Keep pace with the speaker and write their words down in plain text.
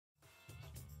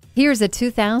Here's a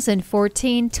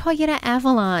 2014 Toyota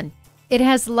Avalon. It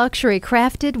has luxury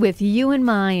crafted with you in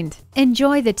mind.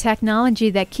 Enjoy the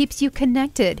technology that keeps you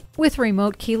connected with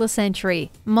remote keyless entry,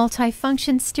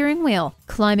 multi-function steering wheel,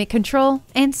 climate control,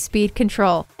 and speed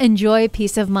control. Enjoy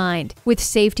peace of mind with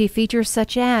safety features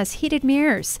such as heated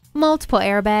mirrors, multiple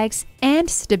airbags, and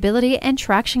stability and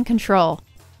traction control.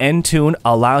 N-Tune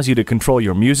allows you to control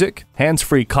your music,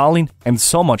 hands-free calling, and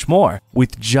so much more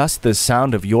with just the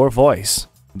sound of your voice.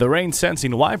 The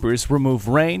rain-sensing wipers remove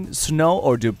rain, snow,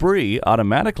 or debris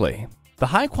automatically. The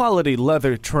high-quality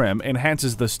leather trim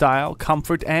enhances the style,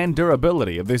 comfort, and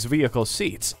durability of this vehicle's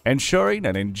seats, ensuring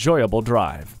an enjoyable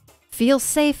drive. Feel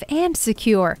safe and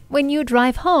secure when you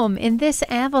drive home in this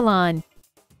Avalon.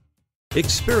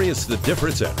 Experience the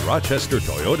difference at Rochester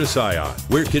Toyota Scion.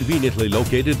 We're conveniently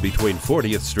located between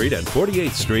 40th Street and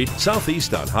 48th Street,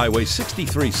 southeast on Highway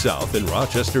 63 South in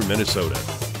Rochester, Minnesota.